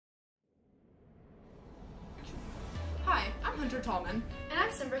Hunter Tallman. And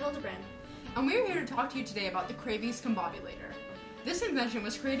I'm Symbra Hildebrand. And we're here to talk to you today about the Cravings Combobulator. This invention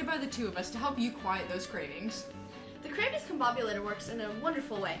was created by the two of us to help you quiet those cravings. The Cravings Combobulator works in a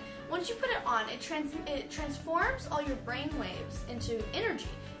wonderful way. Once you put it on, it transforms all your brain waves into energy,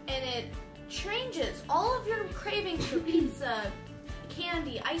 and it changes all of your cravings for pizza,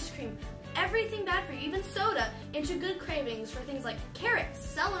 candy, ice cream, everything bad for you, even soda, into good cravings for things like carrots,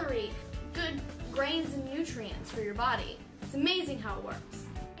 celery, good grains and nutrients for your body. It's amazing how it works.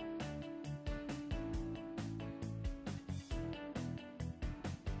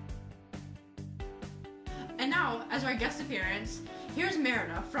 And now, as our guest appearance, here's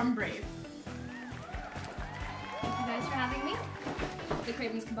Merida from Brave. Thank you guys for having me. The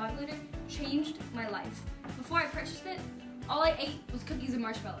Cravings Combobulator changed my life. Before I purchased it, all I ate was cookies and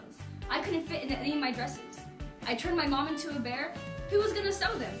marshmallows. I couldn't fit into any of my dresses. I turned my mom into a bear. Who was gonna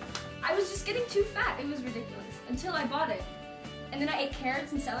sew them? I was just getting too fat. It was ridiculous. Until I bought it. And then I ate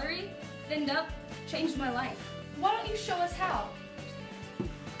carrots and celery, thinned up, changed my life. Why don't you show us how?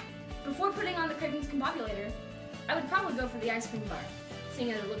 Before putting on the Cravings Combobulator, I would probably go for the ice cream bar,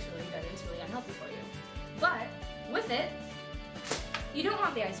 seeing as it looks really good and it's really unhealthy for you. But with it, you don't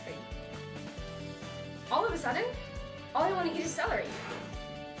want the ice cream. All of a sudden, all I want to eat is celery.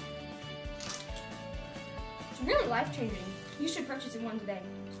 It's really life-changing. You should purchase one today.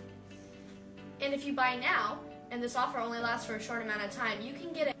 And if you buy now, and this offer only lasts for a short amount of time, you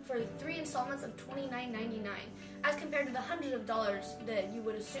can get it for 3 installments of $29.99, as compared to the hundreds of dollars that you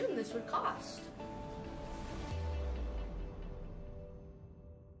would assume this would cost.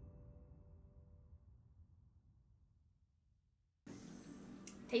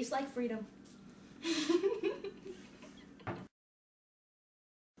 Tastes like freedom.